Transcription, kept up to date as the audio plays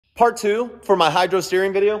Part 2 for my hydro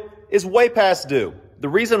steering video is way past due. The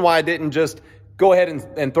reason why I didn't just go ahead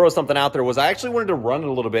and throw something out there was I actually wanted to run it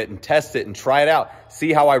a little bit and test it and try it out,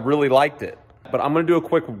 see how I really liked it. But I'm gonna do a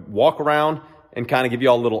quick walk around and kind of give you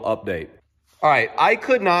all a little update. All right, I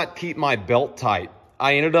could not keep my belt tight.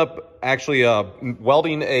 I ended up actually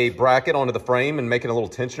welding a bracket onto the frame and making a little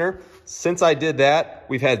tensioner. Since I did that,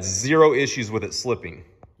 we've had zero issues with it slipping.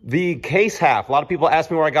 The case half, a lot of people ask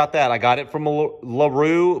me where I got that. I got it from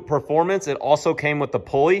LaRue Performance. It also came with the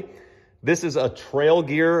pulley. This is a Trail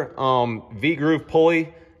Gear V-Groove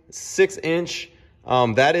pulley, 6-inch.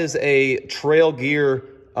 That is a Trail Gear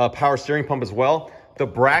power steering pump as well. The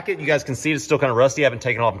bracket, you guys can see it's still kind of rusty. I haven't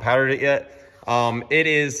taken it off and powdered it yet.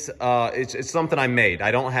 It's something I made. I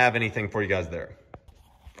don't have anything for you guys there.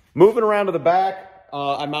 Moving around to the back,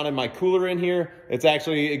 I mounted my cooler in here. It's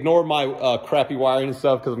actually, ignore my crappy wiring and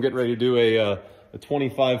stuff because I'm getting ready to do a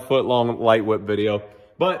 25-foot long light whip video.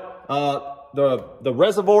 But the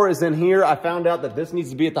reservoir is in here. I found out that this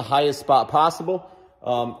needs to be at the highest spot possible.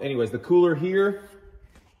 Anyways, the cooler here.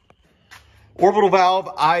 Orbital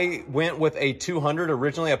valve, I went with a 200.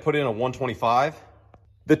 Originally, I put in a 125.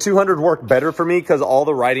 The 200 worked better for me because all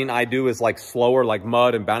the riding I do is like slower, like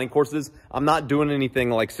mud and bounding courses. I'm not doing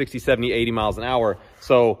anything like 60, 70, 80 miles an hour.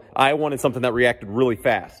 So I wanted something that reacted really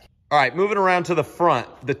fast. All right, moving around to the front,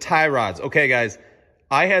 the tie rods. Okay, guys,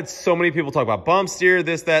 I had so many people talk about bump steer,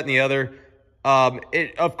 this, that, and the other.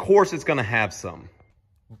 Of course, it's going to have some.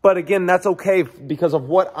 But again, that's okay because of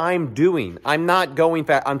what I'm doing. I'm not going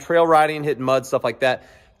fast. I'm trail riding, hitting mud, stuff like that.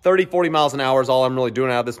 30, 40 miles an hour is all I'm really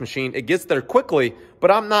doing out of this machine. It gets there quickly, but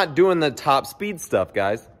I'm not doing the top speed stuff,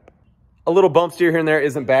 guys. A little bump steer here and there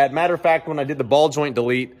isn't bad. Matter of fact, when I did the ball joint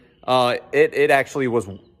delete, it actually was,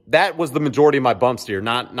 that was the majority of my bump steer,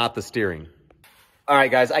 not the steering. All right,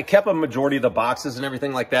 guys, I kept a majority of the boxes and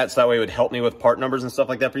everything like that, so that way it would help me with part numbers and stuff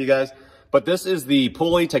like that for you guys. But this is the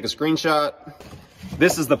pulley, take a screenshot.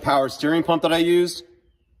 This is the power steering pump that I used.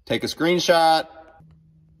 Take a screenshot.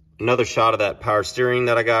 Another shot of that power steering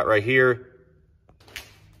that I got right here.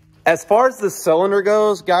 As far as the cylinder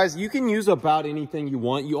goes, guys, you can use about anything you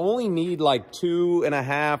want. You only need like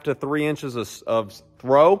 2.5 to 3 inches of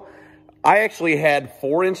throw. I actually had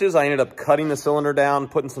 4 inches. I ended up cutting the cylinder down,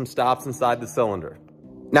 putting some stops inside the cylinder.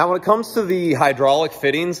 Now, when it comes to the hydraulic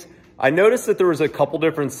fittings, I noticed that there was a couple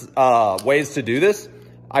different ways to do this.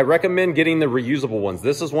 I recommend getting the reusable ones.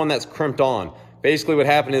 This is one that's crimped on. Basically what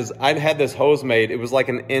happened is I've had this hose made. It was like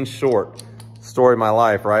an inch short. Story of my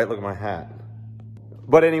life, right? Look at my hat.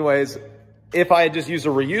 But anyways, if I had just used a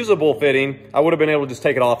reusable fitting, I would have been able to just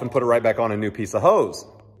take it off and put it right back on a new piece of hose.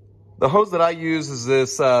 The hose that I use is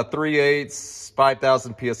this 3/8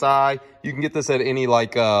 5,000 PSI. You can get this at any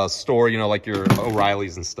like store, you know, like your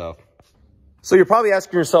O'Reilly's and stuff. So you're probably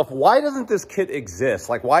asking yourself, why doesn't this kit exist?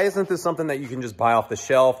 Like, why isn't this something that you can just buy off the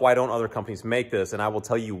shelf? Why don't other companies make this? And I will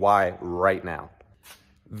tell you why right now.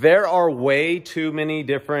 There are way too many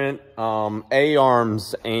different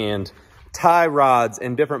A-arms and tie rods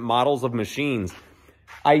and different models of machines.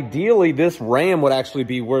 Ideally, this ram would actually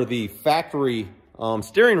be where the factory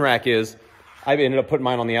steering rack is. I ended up putting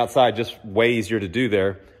mine on the outside, just way easier to do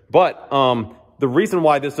there. But the reason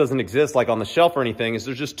why this doesn't exist like on the shelf or anything is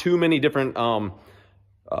there's just too many different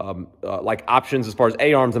like options as far as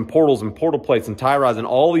A-arms and portals and portal plates and tie rods and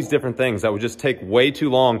all these different things that would just take way too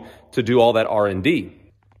long to do all that R&D.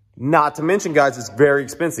 Not to mention, guys, it's very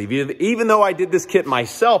expensive. Even though I did this kit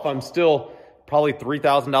myself, I'm still probably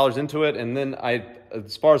 $3,000 into it. And then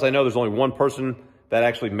as far as I know, there's only one person that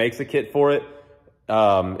actually makes a kit for it.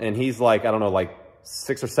 And he's like, I don't know, like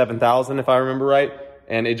 6,000 or 7,000 if I remember right.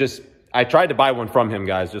 And I tried to buy one from him,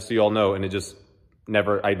 guys, just so you all know, and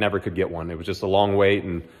I never could get one. It was just a long wait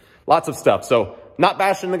and lots of stuff. So not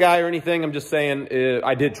bashing the guy or anything. I'm just saying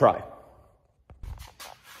I did try.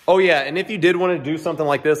 Oh yeah, and if you did want to do something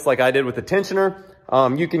like this, like I did with the tensioner,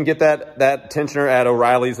 you can get that tensioner at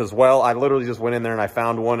O'Reilly's as well. I literally just went in there and I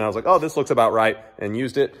found one and I was like, oh, this looks about right, and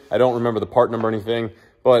used it. I don't remember the part number or anything,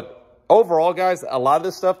 but overall, guys, a lot of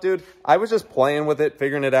this stuff, dude, I was just playing with it,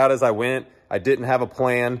 figuring it out as I went. I didn't have a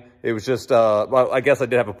plan. It was just, well, I guess I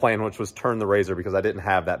did have a plan, which was turn the razor because I didn't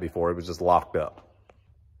have that before. It was just locked up.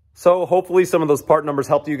 So hopefully some of those part numbers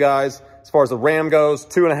helped you guys. As far as the ram goes,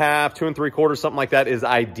 2.5, 2 3/4, something like that is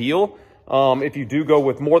ideal. If you do go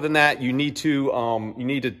with more than that, you need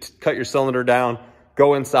to cut your cylinder down,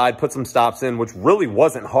 go inside, put some stops in, which really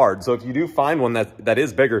wasn't hard. So if you do find one that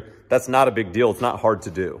is bigger, that's not a big deal. It's not hard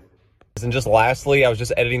to do. And just lastly, I was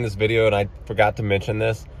just editing this video and I forgot to mention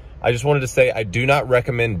this. I just wanted to say I do not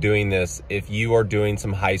recommend doing this if you are doing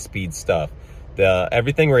some high-speed stuff.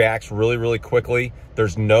 Everything reacts really, really quickly.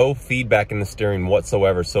 There's no feedback in the steering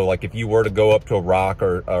whatsoever. So like if you were to go up to a rock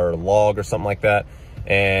or a log or something like that,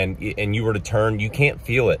 and you were to turn, you can't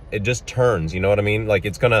feel it. It just turns, you know what I mean? Like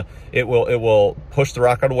it will push the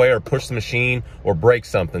rock out of the way, or push the machine, or break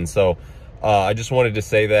something. So I just wanted to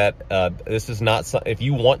say that this is not, if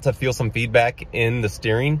you want to feel some feedback in the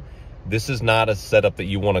steering, this is not a setup that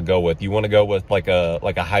you want to go with. You want to go with like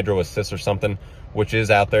a Hydro Assist or something, which is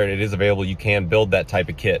out there. It is available. You can build that type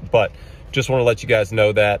of kit, but just want to let you guys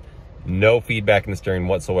know that no feedback in the steering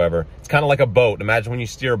whatsoever. It's kind of like a boat. Imagine when you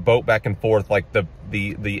steer a boat back and forth, like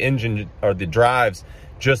the engine or the drives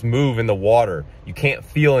just move in the water. You can't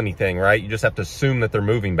feel anything, right? You just have to assume that they're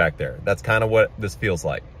moving back there. That's kind of what this feels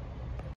like.